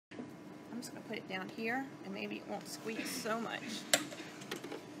just going to put it down here, and maybe it won't squeeze so much.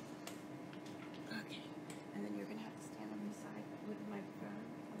 Okay. And then you're going to have to stand on the side with the microphone.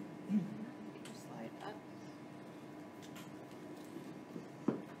 Get your slide up.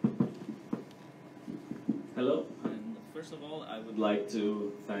 Hello, and first of all, I would like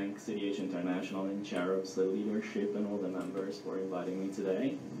to thank CDH International and Cherubs, the leadership, and all the members for inviting me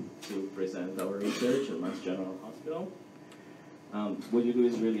today to present our research at Mass General Hospital. What you do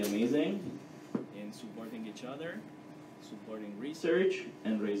is really amazing in supporting each other, supporting research,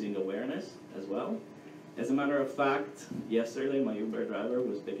 and raising awareness as well. As a matter of fact, yesterday my Uber driver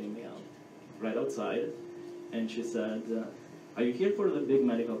was picking me up right outside, and she said, "Are you here for the big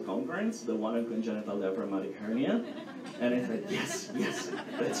medical conference, the one on congenital diaphragmatic hernia?" And I said, yes,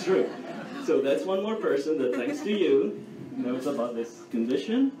 that's true. So that's one more person that, thanks to you, knows about this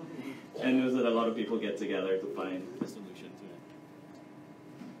condition and knows that a lot of people get together to find a solution to it.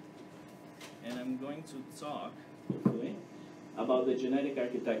 And I'm going to talk, hopefully, about the genetic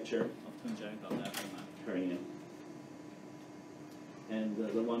architecture of congenital diaphragmatic hernia. And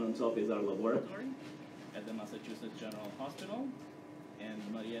the one on top is our laboratory at the Massachusetts General Hospital, and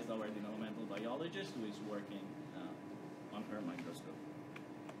Maria is our developmental biologist who is working on her microscope.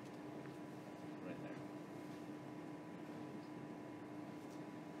 Right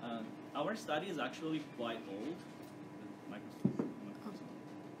there. Our study is actually quite old.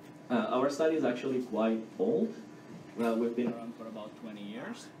 Our study is actually quite old. Well, we've been around for about 20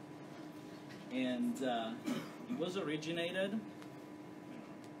 years. And it was originated...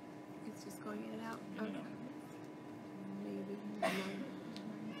 It's just going in and out. Okay. Maybe.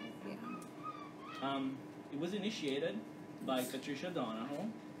 Yeah. It was initiated by Patricia Donahoe,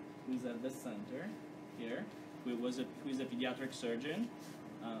 who's at the center here, who is a pediatric surgeon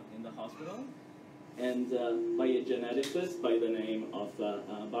in the hospital, and by a geneticist by the name of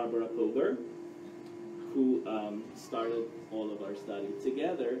Barbara Kober, who started all of our study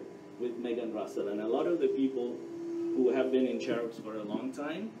together with Megan Russell. And a lot of the people who have been in Cherubs for a long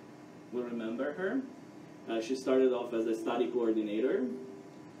time will remember her. She started off as a study coordinator,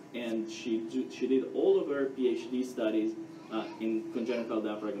 and she did all of her PhD studies in congenital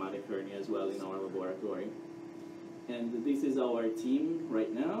diaphragmatic hernia as well in our laboratory. And this is our team right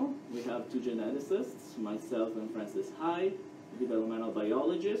now. We have two geneticists, myself and CDHi, developmental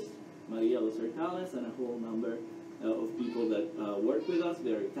biologist, Maria Los-Hortales, and a whole number of people that work with us,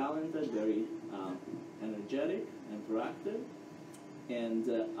 very talented, very energetic and proactive. And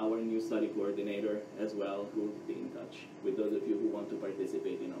our new study coordinator as well, who will be in touch with those of you who want to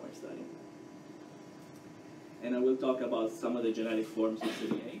participate in our study. And I will talk about some of the genetic forms of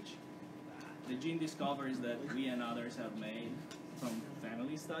CDH, the gene discoveries that we and others have made from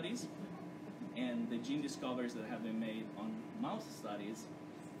family studies, and the gene discoveries that have been made on mouse studies,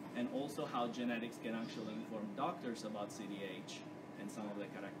 and also how genetics can actually inform doctors about CDH and some of the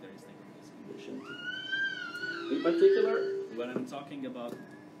characteristics of this condition. In particular, when I'm talking about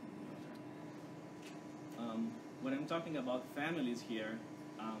families here,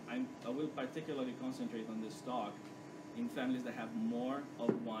 I will particularly concentrate on this talk in families that have more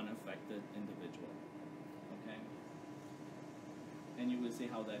of one affected individual. Okay, and you will see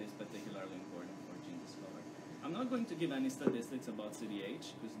how that is particularly important for gene discovery. I'm not going to give any statistics about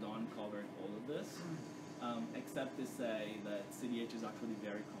CDH because Dawn covered all of this, except to say that CDH is actually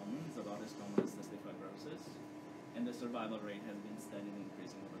very common. It's about as common as cystic fibrosis. And the survival rate has been steadily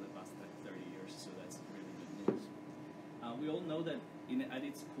increasing over the past 30 years, so that's really good news. We all know that at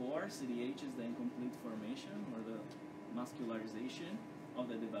its core, CDH is the incomplete formation or the muscularization of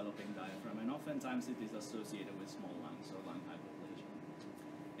the developing diaphragm, and oftentimes it is associated with small lungs or lung hypoplasia.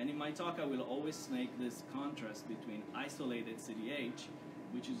 And in my talk, I will always make this contrast between isolated CDH,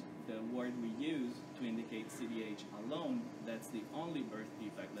 which is the word we use to indicate CDH alone, that's the only birth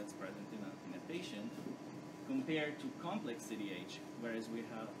defect that's present in a patient, compared to complex CDH, whereas we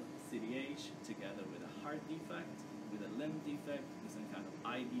have CDH together with a heart defect, with a limb defect, with some kind of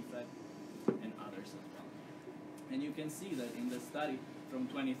eye defect, and others as well. And you can see that in the study from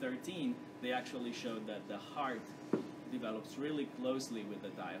 2013, they actually showed that the heart develops really closely with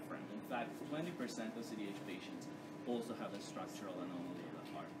the diaphragm. In fact, 20% of CDH patients also have a structural anomaly of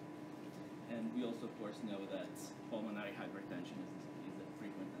the heart. And we also, of course, know that pulmonary hypertension is a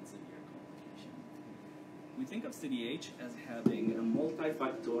frequent and severe complication. We think of CDH as having a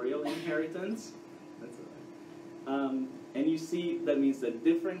multifactorial inheritance. That's and you see that means that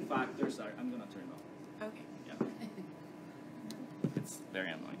different factors are... I'm going to turn off. Okay. Yeah. It's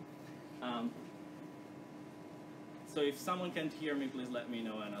very annoying. So if someone can't hear me, please let me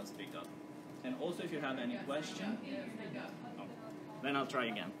know and I'll speak up. And also if you have any questions... Oh. Then I'll try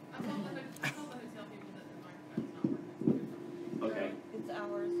again. I told the hotel people that the microphone's not working. Okay. It's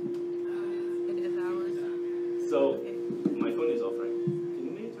ours. It is ours. So Okay. my phone is off, right? Can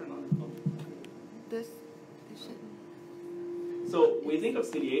you maybe turn on the phone? This shouldn't. So we think of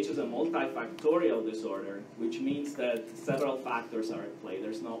CDH as a multifactorial disorder, which means that several factors are at play.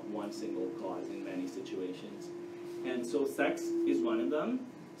 There's not one single cause in many situations. And so sex is one of them.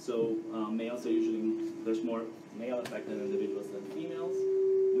 So males are usually, there's more male-affected individuals than females.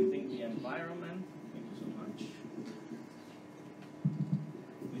 We think the environment, thank you so much.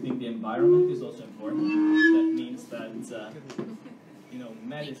 We think the environment is also important. That means that,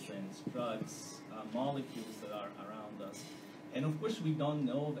 medicines, drugs, molecules that are around us. And of course, we don't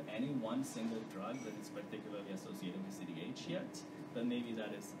know of any one single drug that is particularly associated with CDH yet, but maybe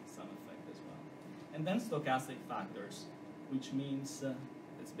that is some effect as well. And then stochastic factors, which means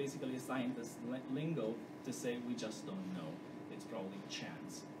it's basically a scientist lingo to say we just don't know. It's probably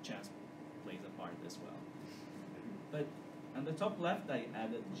chance. Chance plays a part as well. But on the top left, I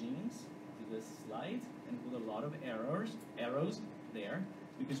added genes to this slide and put a lot of arrows there,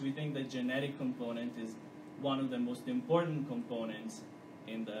 because we think the genetic component is one of the most important components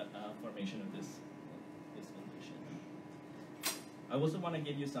in the formation of this condition. I also want to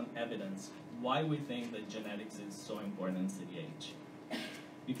give you some evidence why we think that genetics is so important in CDH.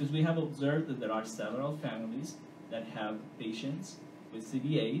 Because we have observed that there are several families that have patients with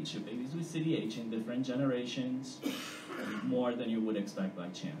CDH, or babies with CDH in different generations, more than you would expect by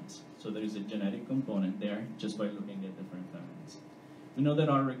chance. So there is a genetic component there just by looking at different families. We know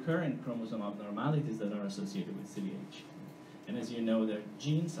there are recurrent chromosome abnormalities that are associated with CDH. And as you know, their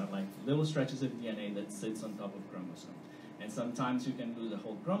genes are like little stretches of DNA that sits on top of chromosome. And sometimes you can lose a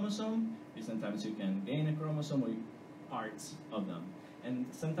whole chromosome, and sometimes you can gain a chromosome or parts of them. And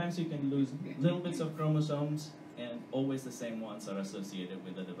sometimes you can lose little bits of chromosomes, and always the same ones are associated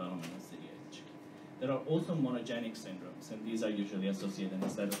with the development of CDH. There are also monogenic syndromes, and these are usually associated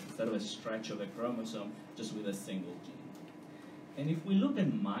instead of a stretch of a chromosome, just with a single gene. And if we look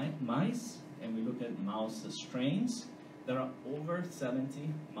at mice, and we look at mouse strains, there are over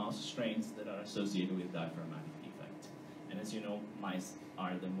 70 mouse strains that are associated with diaphragmatic defect. And as you know, mice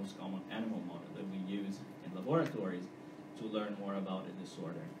are the most common animal model that we use in laboratories to learn more about a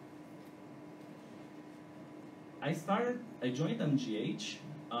disorder. I joined MGH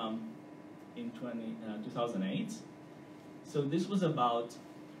in 2008. So this was about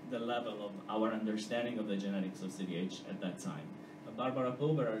the level of our understanding of the genetics of CDH at that time. Barbara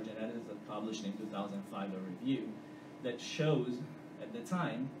Pober, our geneticist, had published in 2005 a review that shows at the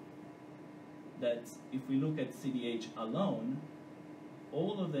time that if we look at CDH alone,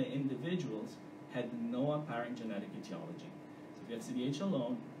 all of the individuals had no apparent genetic etiology. So if you have CDH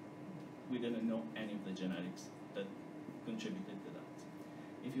alone, we didn't know any of the genetics that contributed to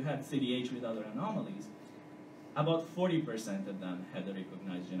that. If you had CDH with other anomalies, about 40% of them had a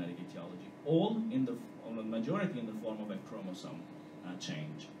recognized genetic etiology, all in the majority in the form of a chromosome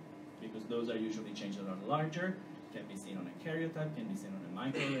change, because those are usually changes that are larger, can be seen on a karyotype, can be seen on a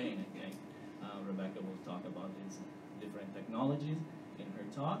microarray, and I think Rebecca will talk about these different technologies in her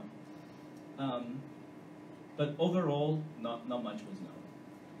talk. But overall, not much was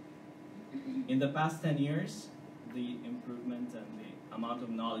known. In the past 10 years, the improvement and the amount of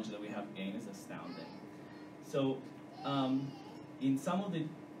knowledge that we have gained is astounding. So in some of the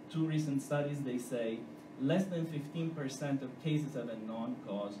two recent studies, they say less than 15% of cases have a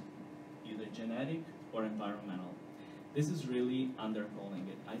non-cause, either genetic or environmental. This is really undercalling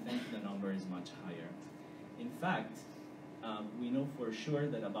it. I think the number is much higher. In fact, we know for sure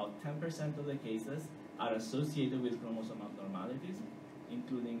that about 10% of the cases are associated with chromosome abnormalities,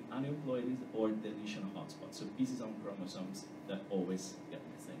 including aneuploidies or deletion hotspots, so pieces on chromosomes that always get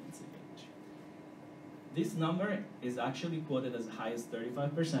missing in CDH. This number is actually quoted as high as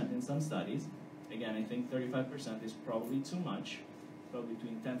 35% in some studies. Again, I think 35% is probably too much, probably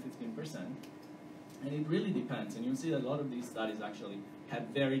between 10–15%. And it really depends, and you'll see that a lot of these studies actually have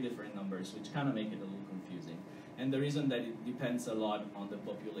very different numbers, which kind of make it a little confusing. And the reason that it depends a lot on the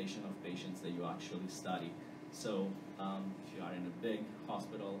population of patients that you actually study. So if you are in a big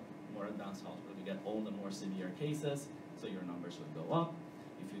hospital, more advanced hospital, you get all the more severe cases, so your numbers will go up.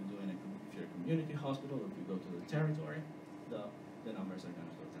 If you're a community hospital, or if you go to the territory, the numbers are going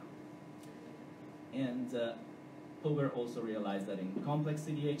to go down. And Pober also realized that in complex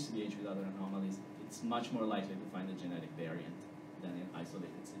CDH with other anomalies, it's much more likely to find a genetic variant than in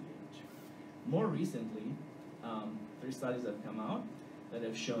isolated CDH. More recently, 3 studies have come out that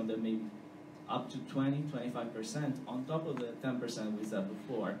have shown that maybe up to 20–25% on top of the 10% we said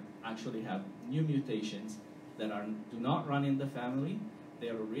before actually have new mutations that do not run in the family. They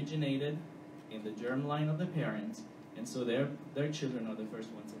are originated in the germline of the parents, and so their children are the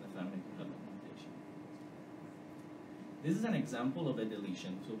first ones in the family to have a mutation. This is an example of a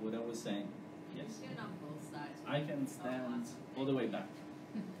deletion. So what I was saying, yes? Stand on both sides. I can stand all the way back.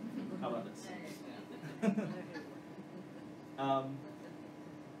 How about this?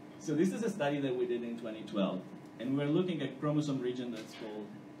 So this is a study that we did in 2012, and we're looking at chromosome region that's called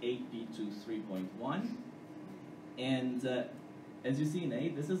 8p23.1. And as you see in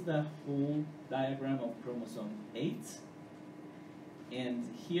 8, this is the whole diagram of chromosome 8. And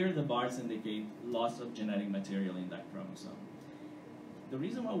here the bars indicate loss of genetic material in that chromosome. The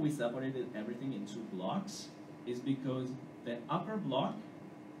reason why we separated everything in 2 blocks is because the upper block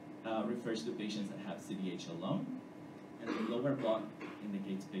refers to patients that have CDH alone, and the lower block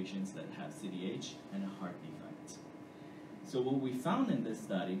indicates patients that have CDH and a heart defect. So what we found in this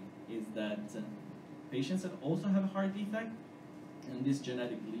study is that patients that also have a heart defect and this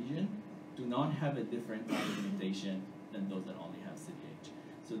genetic lesion do not have a different type of mutation than those that only have CDH.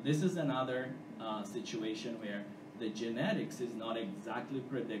 So this is another situation where the genetics is not exactly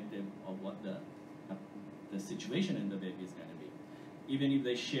predictive of what the situation in the baby is going to be. Even if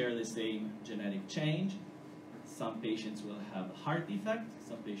they share the same genetic change, some patients will have a heart defect,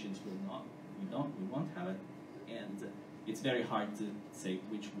 some patients will not. We won't have it, and it's very hard to say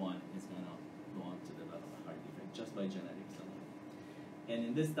which one is going to go on to develop a heart defect just by genetics alone. And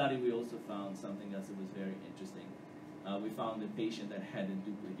in this study, we also found something else that was very interesting. We found a patient that had a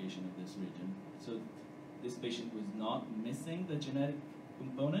duplication of this region. So this patient was not missing the genetic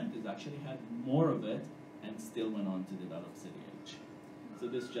component, it actually had more of it and still went on to develop CDH. So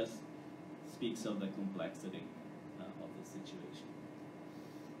this just speaks of the complexity of the situation.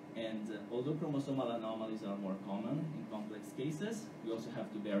 And although chromosomal anomalies are more common in complex cases, we also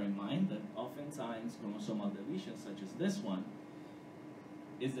have to bear in mind that oftentimes chromosomal deletions, such as this one,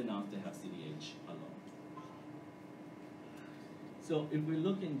 is enough to have CDH alone. So if we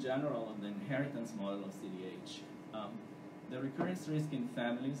look in general at the inheritance model of CDH, the recurrence risk in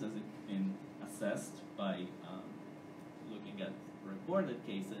families as it's been assessed by looking at reported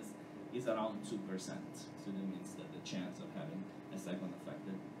cases is around 2%. So that means that the chance of having a second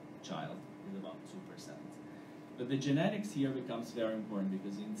affected child is about 2%. But the genetics here becomes very important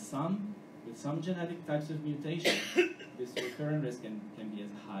because with some genetic types of mutation, this recurrent risk can be as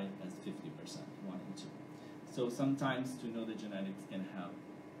high as 50%, 1 in 2. So sometimes to know the genetics can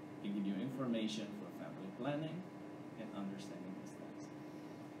give you information for family planning and understanding these things.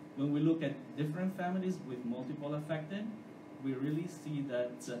 When we look at different families with multiple affected, we really see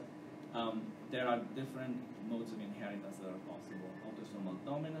that there are different modes of inheritance that are possible. Autosomal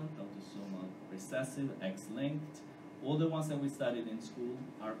dominant, autosomal recessive, X-linked. All the ones that we studied in school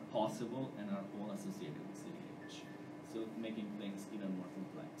are possible and are all associated with CDH. So making things even more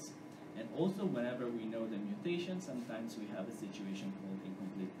complex. And also whenever we know the mutation, sometimes we have a situation called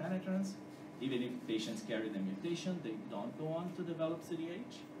incomplete penetrance. Even if patients carry the mutation, they don't go on to develop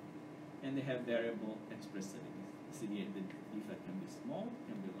CDH, and they have variable expressivity. CDH, the defect can be small,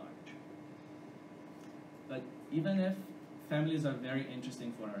 can be large. But even if families are very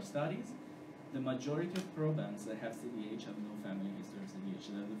interesting for our studies, the majority of probants that have CDH have no family history of CDH.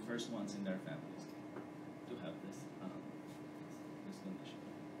 They're the first ones in their families to have this condition.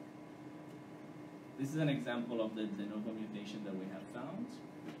 This is an example of the de novo mutation that we have found.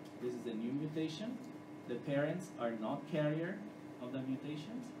 This is a new mutation. The parents are not carrier of the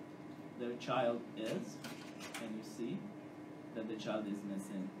mutations. Their child is, and you see that the child is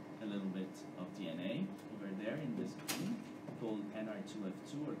missing a little bit of DNA over there in this gene called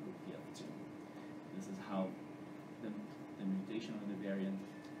NR2F2 or PF2. This is how the mutation or the variant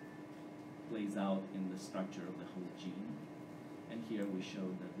plays out in the structure of the whole gene. And here we show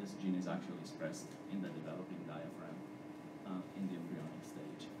that this gene is actually expressed in the developing diaphragm in the embryonic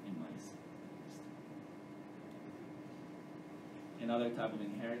stage in mice. Another type of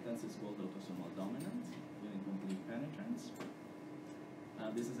inheritance is called autosomal dominant with incomplete penetrance.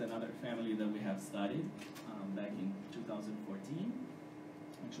 This is another family that we have studied back in 2014,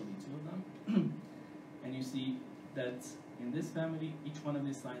 actually 2 of them. And you see that in this family, each one of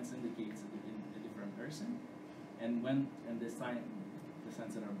these signs indicates a different person. And the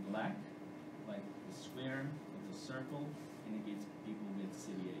signs that are black, like the square or the circle, indicates people with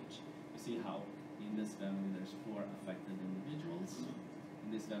CDH. You see how in this family there's 4 affected individuals.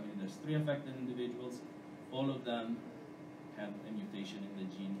 In this family there's 3 affected individuals. All of them have a mutation in the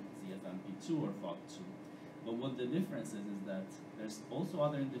gene ZFMP2 or FOC2. But what the difference is that there's also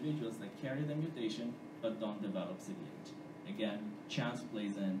other individuals that carry the mutation but don't develop CDH. Again, chance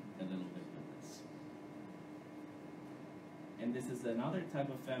plays in a little bit with this. And this is another type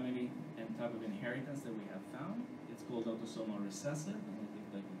of family and type of inheritance that we have found. It's called autosomal recessive, and I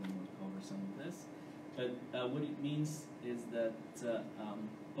think that we will cover some of this. But what it means is that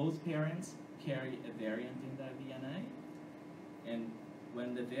both parents carry a variant in their DNA, and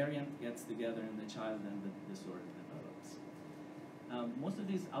when the variant gets together in the child, then the disorder develops. Most of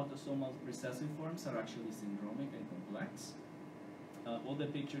these autosomal recessive forms are actually syndromic and complex. All the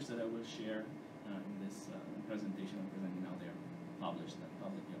pictures that I will share in this presentation I'm presenting now, they're published and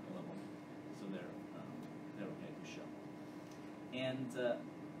publicly available, so they're okay to show. And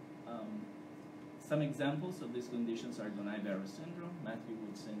some examples of these conditions are Donnai-Barrow syndrome,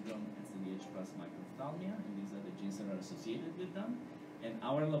 Matthew-Wood syndrome, and CDH plus microphthalmia, and these are the genes that are associated with them. And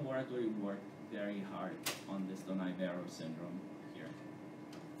our laboratory worked very hard on this Donnai-Barrow syndrome here.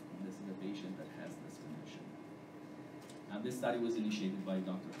 And this is a patient that has this condition. This study was initiated by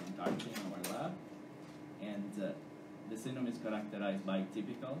Dr. Contarci in our lab, and the syndrome is characterized by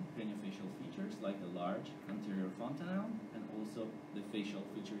typical craniofacial features like the large anterior fontanelle, and also the facial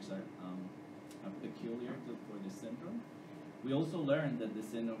features are peculiar for this syndrome. We also learned that the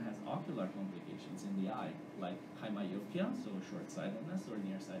syndrome has ocular complications in the eye, like high myopia, so short-sightedness or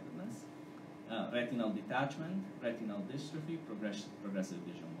nearsightedness, retinal detachment, retinal dystrophy, progressive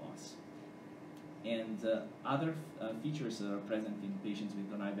vision loss. And other features that are present in patients with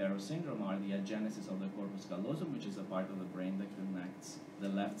Donnai-Barrow syndrome are the agenesis of the corpus callosum, which is a part of the brain that connects the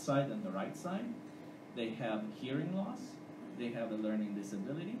left side and the right side. They have hearing loss, they have a learning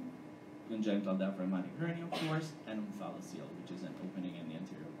disability, congenital diaphragmatic hernia, of course, and omphalocele, which is an opening in the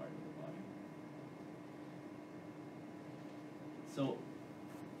anterior part of the body. So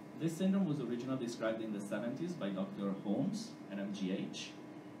this syndrome was originally described in the 70s by Dr. Holmes at MGH.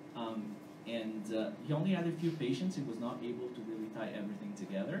 He only had a few patients. He was not able to really tie everything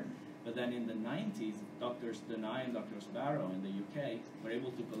together. But then in the 90s, Drs. Donnai and Dr. Barrow in the UK were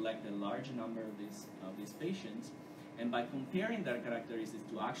able to collect a large number of these patients. And by comparing their characteristics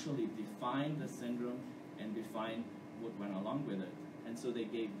to actually define the syndrome and define what went along with it. And so they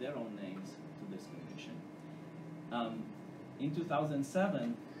gave their own names to this condition. In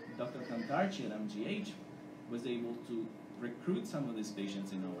 2007, Dr. Contarci at MGH was able to recruit some of these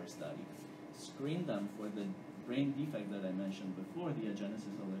patients in our study, screen them for the brain defect that I mentioned before, the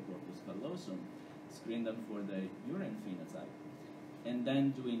agenesis of the corpus callosum, screen them for the urine phenotype, and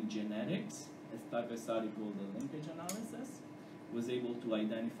then doing genetics, a type of study called the linkage analysis, was able to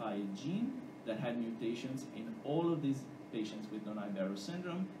identify a gene that had mutations in all of these patients with Donnai-Barrow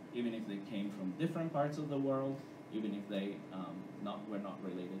syndrome, even if they came from different parts of the world, even if they were not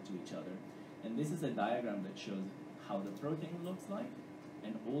related to each other. And this is a diagram that shows how the protein looks like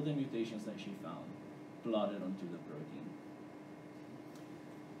and all the mutations that she found plotted onto the protein.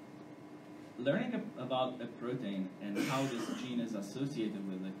 Learning about a protein and how this gene is associated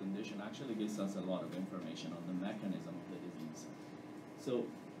with the condition actually gives us a lot of information on the mechanism of the disease. So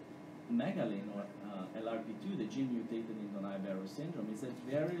megalin, or LRP2, the gene mutated in Donnai-Barrow syndrome, is a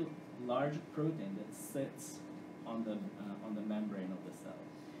very large protein that sits on the membrane of the cell.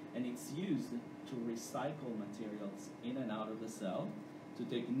 And it's used to recycle materials in and out of the cell, to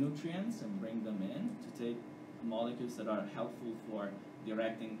take nutrients and bring them in, to take molecules that are helpful for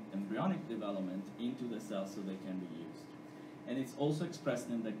directing embryonic development into the cell so they can be used. And it's also expressed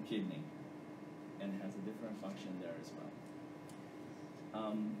in the kidney and has a different function there as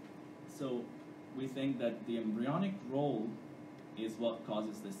well. So we think that the embryonic role is what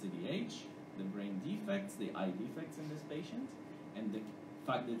causes the CDH, the brain defects, the eye defects in this patient, and the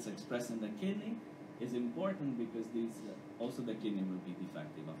fact that it's expressed in the kidney is important because also the kidney will be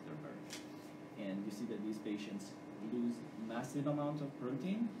defective after birth. And you see that these patients lose massive amount of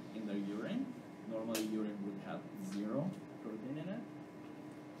protein in their urine. Normally urine would have 0 protein in it.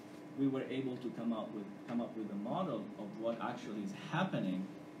 We were able to come up with a model of what actually is happening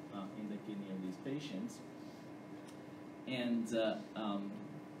in the kidney of these patients, and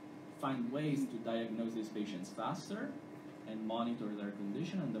find ways to diagnose these patients faster and monitor their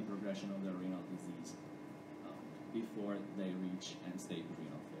condition and the progression of their renal disease before they reach end-stage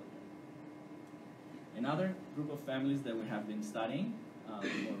renal failure. Another group of families that we have been studying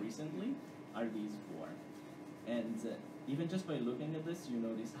more recently are these 4. And even just by looking at this, you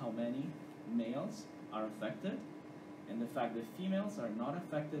notice how many males are affected, and the fact that females are not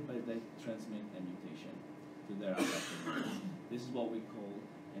affected, but they transmit a mutation to their affected males. This is what we call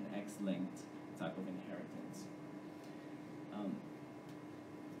an X-linked type of inheritance.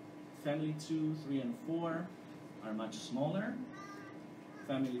 Family 2, 3, and 4 are much smaller.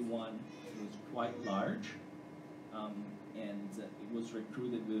 Family 1 was quite large, and it was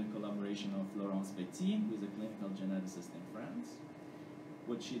recruited with a collaboration of Laurence Petit, who is a clinical geneticist in France.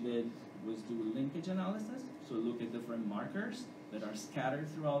 What she did was do linkage analysis, so look at different markers that are scattered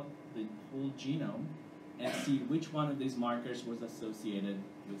throughout the whole genome and see which one of these markers was associated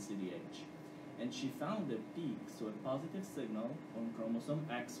with CDH. And she found a peak, so a positive signal on chromosome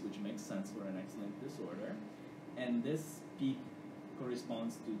X, which makes sense for an X-linked disorder, and this peak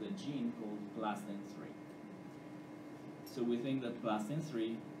corresponds to the gene called plastin-3. So we think that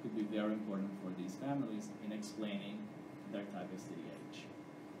plastin-3 could be very important for these families in explaining their type of CDH.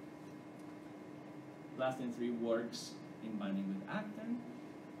 Plastin-3 works in binding with actin.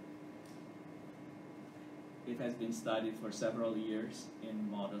 It has been studied for several years in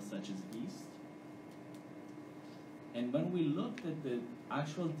models such as yeast. And when we looked at the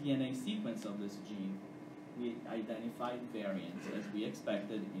actual DNA sequence of this gene, we identified variants as we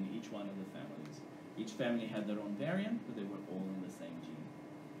expected in each one of the families. Each family had their own variant, but they were all in the same gene.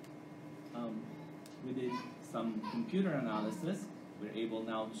 We did some computer analysis. We're able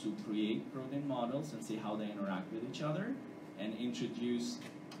now to create protein models and see how they interact with each other and introduce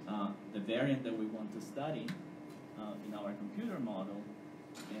the variant that we want to study in our computer model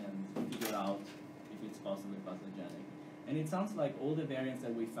and figure out if it's possibly pathogenic. And it sounds like all the variants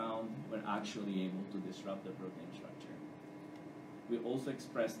that we found were actually able to disrupt the protein structure. We also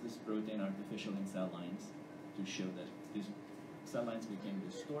expressed this protein artificially in cell lines to show that these cell lines became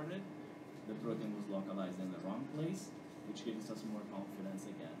distorted, the protein was localized in the wrong place, which gives us more confidence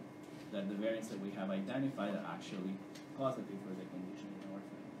again that the variants that we have identified are actually positive for the condition in our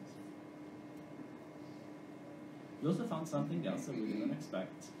families. We also found something else that we didn't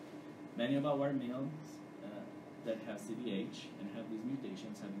expect. Many of our males that have CDH and have these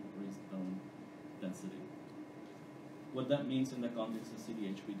mutations have increased bone density. What that means in the context of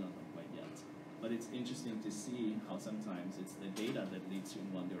CDH, we don't know quite yet. But it's interesting to see how sometimes it's the data that leads you in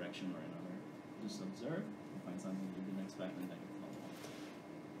one direction or another. Just observe, you find something you didn't expect, and then you follow up.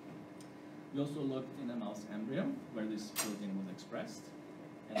 We also looked in a mouse embryo where this protein was expressed,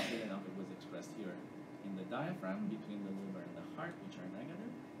 and sure enough, it was expressed here in the diaphragm between the liver and the heart, which are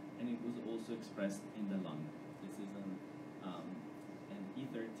negative, and it was also expressed in the lung. This is an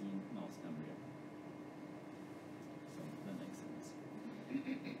E13 mouse embryo. So that makes sense.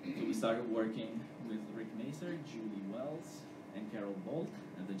 So we started working with Rick Maser, Julie Wells, and Carol Bolt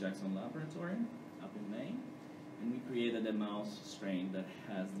at the Jackson Laboratory up in Maine, and we created a mouse strain that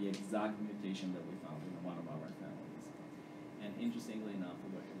has the exact mutation that we found in one of our families. And interestingly enough,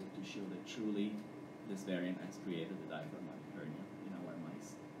 we were able to show that truly this variant has created the diaphragmatic hernia in our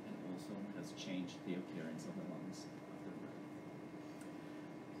mice, and also has changed the appearance of the lungs after birth.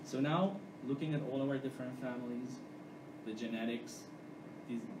 So now, looking at all of our different families, the genetics,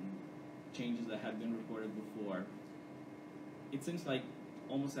 these changes that have been reported before, it seems like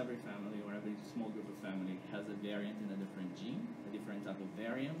almost every family or every small group of family has a variant in a different gene, a different type of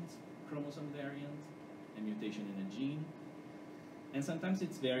variant, chromosome variant, a mutation in a gene. And sometimes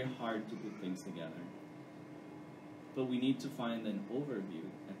it's very hard to put things together. But we need to find an overview,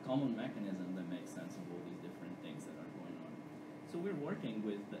 a common mechanism that makes sense of all these different things that are going on. So we're working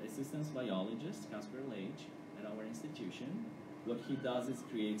with the assistance biologist, Casper Lage, at our institution. What he does is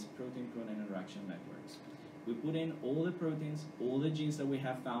creates protein-protein interaction networks. We put in all the proteins, all the genes that we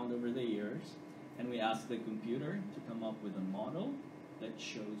have found over the years, and we ask the computer to come up with a model that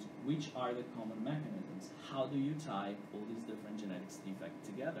shows which are the common mechanisms. How do you tie all these different genetics defects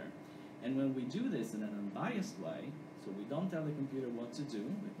together? And when we do this in an unbiased way, so we don't tell the computer what to do,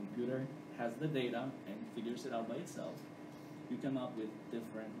 the computer has the data and figures it out by itself, you come up with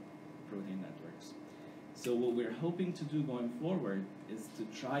different protein networks. So what we're hoping to do going forward is to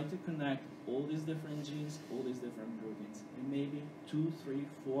try to connect all these different genes, all these different proteins, and maybe 2, 3,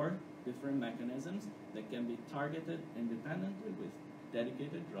 4 different mechanisms that can be targeted independently with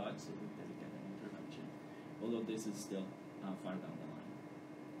dedicated drugs or with dedicated intervention, although this is still far down the line.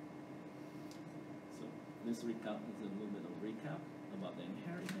 So this recap is a little bit of recap about the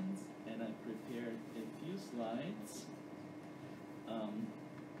inheritance, and I prepared a few slides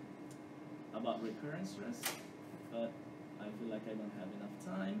about recurrent stress, but I feel like I don't have enough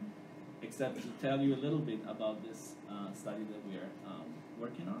time, except to tell you a little bit about this study that we are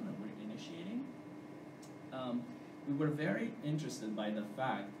working on and we're initiating. We were very interested by the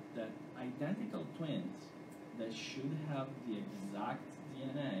fact that identical twins that should have the exact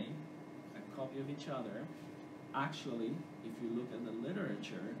DNA, a copy of each other, actually, if you look at the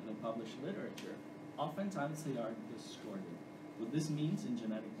literature, the published literature, oftentimes they are distorted. What this means in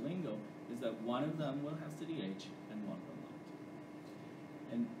genetic lingo is that one of them will have CDH and one will not.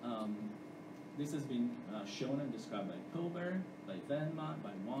 And this has been shown and described by Pilber, by Venma,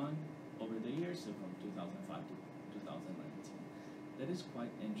 by Wan over the years, so from 2005 to 2019. That is quite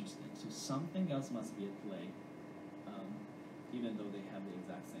interesting. So something else must be at play, even though they have the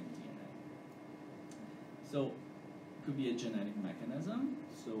exact same DNA. So it could be a genetic mechanism.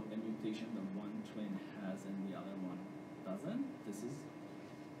 So a mutation that one twin has and the other one doesn't. This is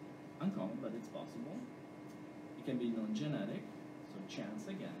uncommon, but it's possible. It can be non-genetic, so chance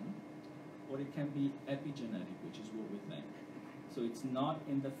again, or it can be epigenetic, which is what we think. So it's not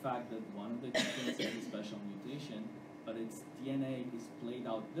in the fact that one of the twins has a special mutation, but its DNA is played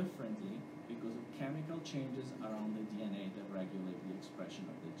out differently because of chemical changes around the DNA that regulate the expression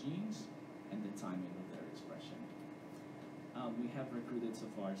of the genes and the timing of their expression. We have recruited so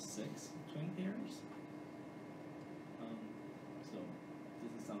far 6 twin pairs. So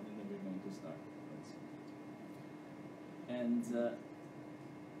this is something that we're going to start with. And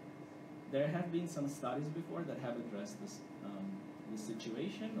there have been some studies before that have addressed this, this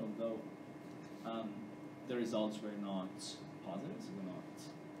situation, although the results were not positive, so were not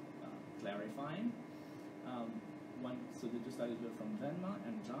clarifying. So the 2 studies were from Venma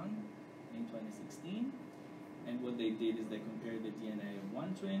and John in 2016. And what they did is they compared the DNA of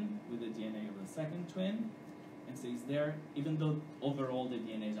one twin with the DNA of the second twin, and says there, even though overall the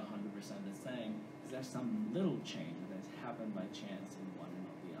DNA is 100% the same, is there some little change that has happened by chance in one and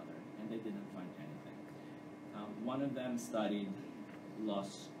not the other? And they didn't find anything. One of them studied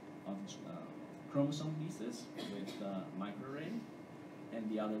loss of chromosome pieces with microarray, and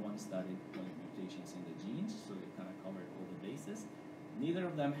the other one studied point mutations in the genes, so they kind of covered all the bases. Neither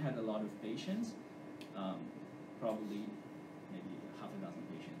of them had a lot of patients, probably maybe half a dozen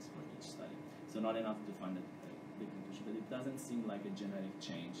patients for each study. So not enough to find a big conclusion, but it doesn't seem like a genetic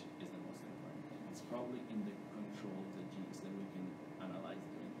change is the most important thing. It's probably in the control of the genes that we can analyze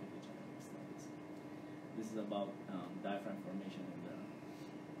during epigenetic studies. This is about diaphragm formation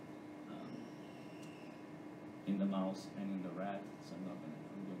in the mouse and in the rat, so I'm going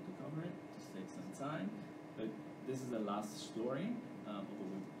to cover it to save some time. But this is the last story of what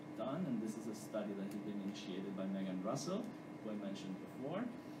we've done, and this is a study that has been initiated by Megan Russell, who I mentioned before.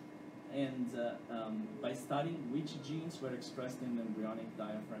 And by studying which genes were expressed in the embryonic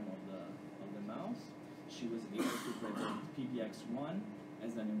diaphragm of the mouse, she was able to predict PBX1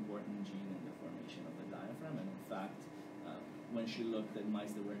 as an important gene in the formation of the diaphragm. And in fact, when she looked at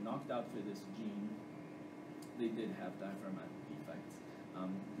mice that were knocked out for this gene, they did have diaphragmatic defects.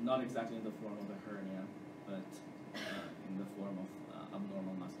 Not exactly in the form of a hernia, but in the form of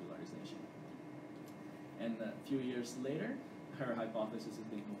abnormal muscularization. And a few years later, her hypothesis has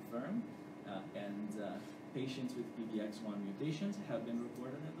been confirmed, and patients with PBX1 mutations have been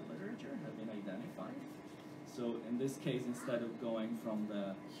reported in the literature, have been identified. So in this case, instead of going from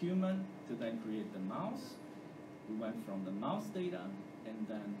the human to then create the mouse, we went from the mouse data, and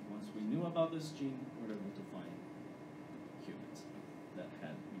then once we knew about this gene, we were able to find humans that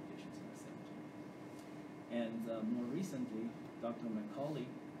had mutations in the same gene. And more recently, Dr. McCauley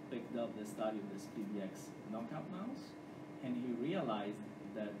picked up the study of this PBX knockout mouse, and he realized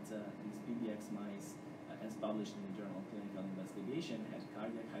that these PBX mice, as published in the journal Clinical Investigation, had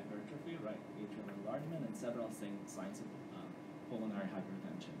cardiac hypertrophy, right atrial enlargement, and several signs of pulmonary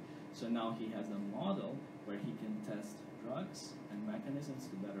hypertension. So now he has a model where he can test drugs and mechanisms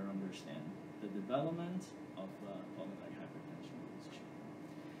to better understand the development of pulmonary hypertension with this gene.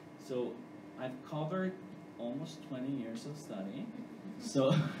 So I've covered almost 20 years of study,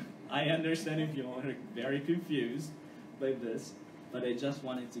 so I understand if you are very confused by this, but I just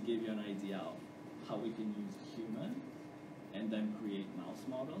wanted to give you an idea of how we can use human and then create mouse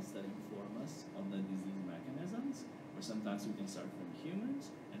models that inform us of the disease mechanisms, or sometimes we can start from humans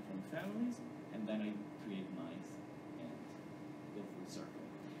and from families, and then I create mice and go full circle.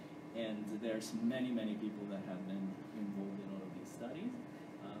 And there's many, many people that have been involved in all of these studies.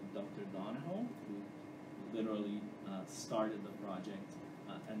 Dr. Donahoe, who literally started the project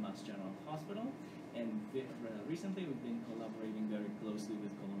at Mass General Hospital, and recently we've been collaborating very closely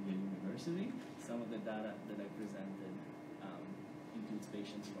with Columbia University. Some of the data that I presented includes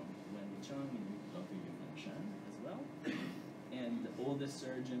patients from Wendy Chung and Dr. Yuman Shen as well. And all the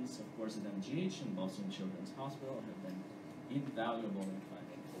surgeons, of course, at MGH and Boston Children's Hospital have been invaluable in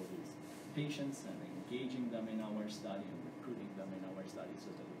finding all these patients and engaging them in our study and recruiting them in our study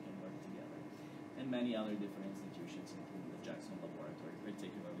so that we can work together. And many other different institutions, including the Jackson Laboratory,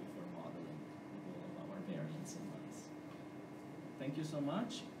 particularly for modeling all of our variants in mice. Thank you so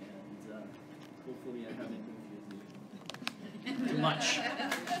much, and hopefully I haven't confused you too much.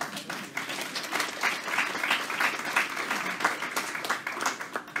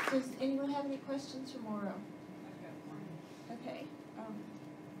 Does anyone have have any questions for Mauro? I've got one. Okay.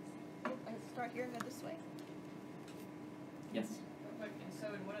 I start here and go this way. Yes. Real quick, and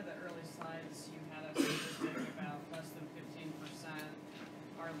so in one of the early slides, you had a statistic about less than 15%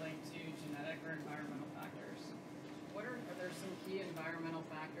 are linked to genetic or environmental factors. Are there some key environmental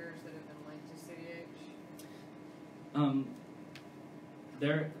factors that have been linked to CDH?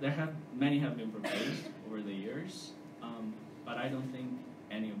 Many have been proposed over the years, but I don't think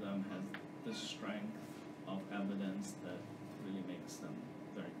any of them has the strength of evidence that really makes them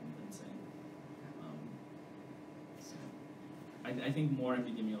very convincing. So I think more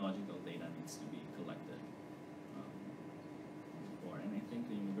epidemiological data needs to be collected before, and I think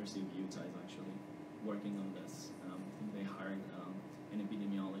the University of Utah is actually working on this. I think they hired an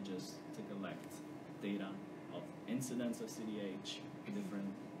epidemiologist to collect data of incidence of CDH in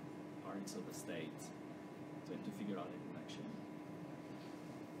different parts of the state to figure out a connection.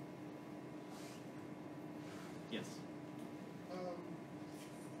 Yes? Do you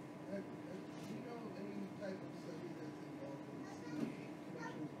know any type of study that's involved in CDH,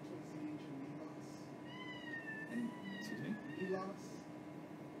 connections between CDH and Excuse me? MELAS?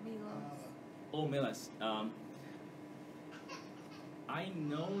 Oh, MELAS. I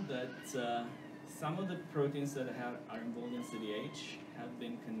know that some of the proteins that are involved in CDH have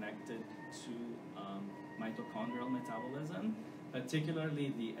been connected to mitochondrial metabolism, particularly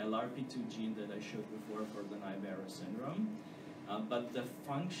the LRP2 gene that I showed before for the Naibera syndrome. But the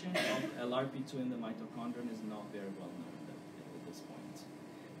function of LRP2 in the mitochondrion is not very well known at this point.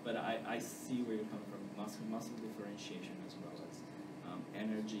 But I see where you're coming from, muscle differentiation as well as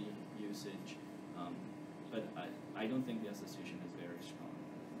energy usage. But I don't think the association is very strong.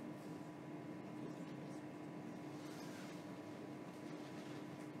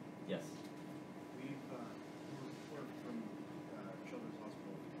 Yes? We've worked from Children's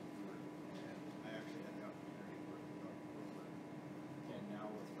Hospital of Vancouver, and I actually had the opportunity to work with Dr. Brewer, and now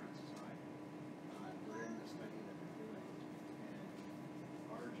with CDHi. We're in the study that we're doing, and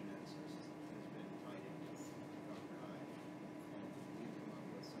our geneticist has been tied in with Dr. Hi, and we've come up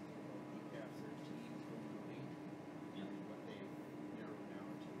with something called DCAF13 chromosomal 8, Yeah. and what they've narrowed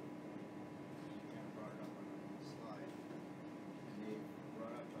down to a point. You kind of brought it up on the slide, and they've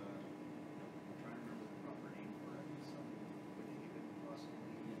brought up I'm trying to remember the proper name for it. Would it even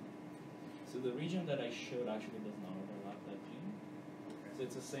possibly be in? So the region that I showed actually does not overlap that gene. Okay. So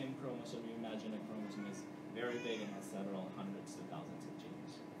it's the same chromosome. You imagine a chromosome is very big and has several hundreds to thousands of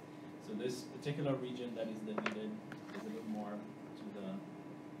genes. So this particular region that is deleted is a bit more to the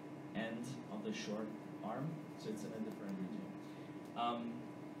end of the short arm, so it's in a different region.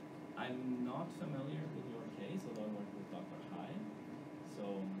 I'm not familiar with your case, although I work with Dr. Hi.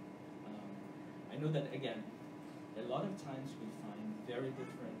 So I know that, again, a lot of times we find very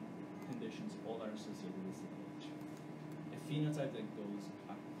different conditions all are associated with CDH. A phenotype that goes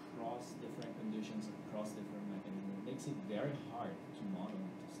across different conditions, across different mechanisms, makes it very hard to model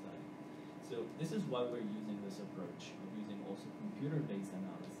and to study. So this is why we're using this approach of using also computer-based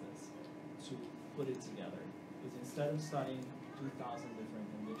analysis to put it together. Because instead of studying 2,000 different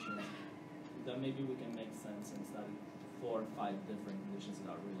conditions, then maybe we can make sense and study 4 or 5 different conditions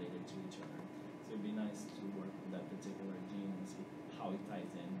that are related to each other. So it'd be nice to work with that particular gene and see how it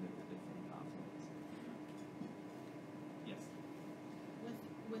ties in with the different pathways. Yes?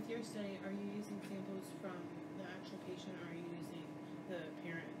 With your study, are you using samples from the actual patient, or are you using the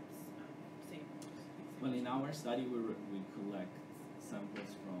parents' samples? Well, in our study, we collect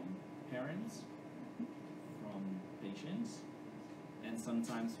samples from parents, from patients, and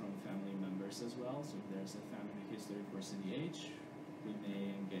sometimes from family members as well. So if there's a family history for CDH, we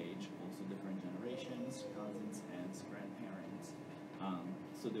may engage also different generations, cousins, aunts, grandparents,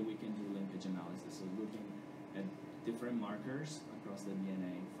 so that we can do linkage analysis. So looking at different markers across the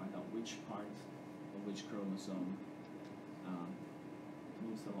DNA, find out which part of which chromosome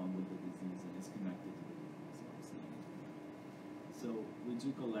moves along with the disease and is connected to the disease, obviously. So we do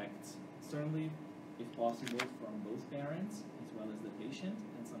collect, certainly, if possible, from both parents as well as the patient,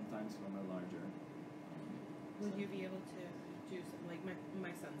 and sometimes from a larger. Will you be able to do some, like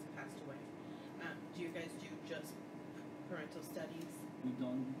my son's passed away? Do you guys do just parental studies? We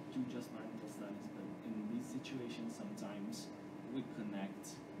don't do just parental studies, but in these situations, sometimes we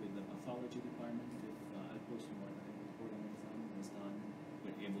connect with the pathology department. If a post-mortem exam was done,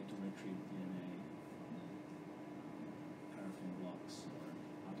 we're able to retrieve DNA from the paraffin blocks or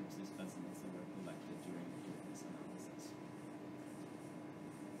autopsy specimens that were collected during this analysis.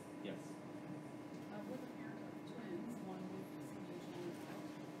 Yes? With a pair of twins, one with CDH,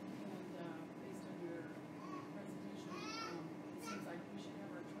 one without, and based on your presentation, it seems like we should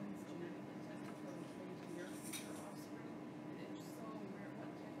have our twins genetically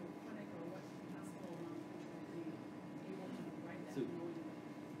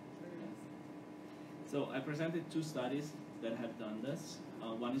So I presented two studies that have done this.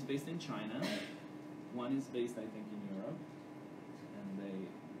 One is based in China. One is based, I think, in Europe. And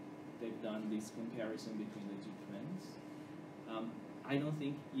they've done this comparison between the two twins. I don't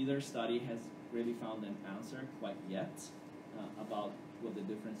think either study has really found an answer quite yet about what the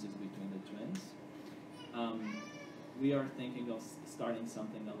difference is between the twins. We are thinking of starting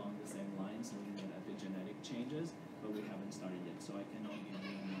something along the same lines, looking at epigenetic changes, but we haven't started yet, so I cannot give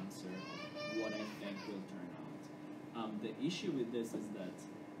you an answer of what I think will turn out. The issue with this is that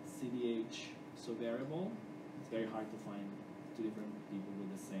CDH is so variable, it's very hard to find two different people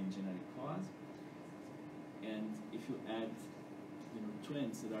with the same genetic cause. And if you add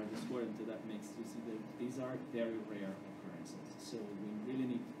twins that are discordant, that makes you see that these are very rare occurrences. So we really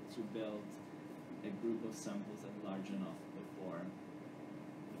need to build a group of samples that are large enough before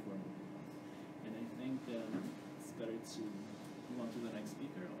moving on. And I think it's better to move on to the next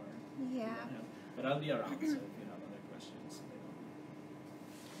speaker, or Yeah. but I'll be around, so if you have other questions.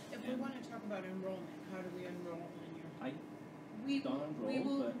 If we want to talk about enrollment, how do we enroll in your? We Don't enroll,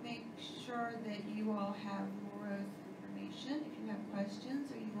 will but- make sure that you all have Mauro's information if you have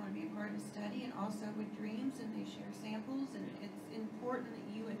questions or you want to be a part of the study, and also with Dreams, and they share samples, and it's important that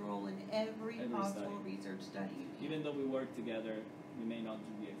you enroll in every Every possible study. research study you can. Even though we work together, we may not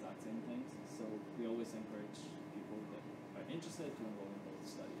do the exact same things, so we always encourage people that are interested to enroll in both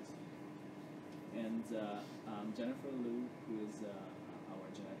studies. And Jennifer Liu, who is our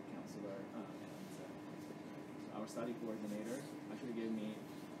genetic counselor and our study coordinator, actually gave me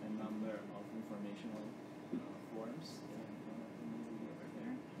a number of informational forms over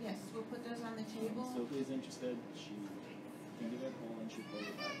there. Yes, we'll put those on the table. So who is interested, she can give it a call and she'll call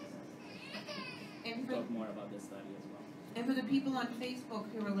you back And and for, talk more about this study as well. and for the people on Facebook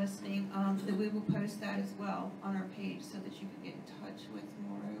who are listening, that we will post that as well on our page so that you can get in touch with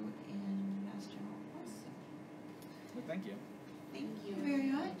Mauro and Mass General also. Well, thank you. Thank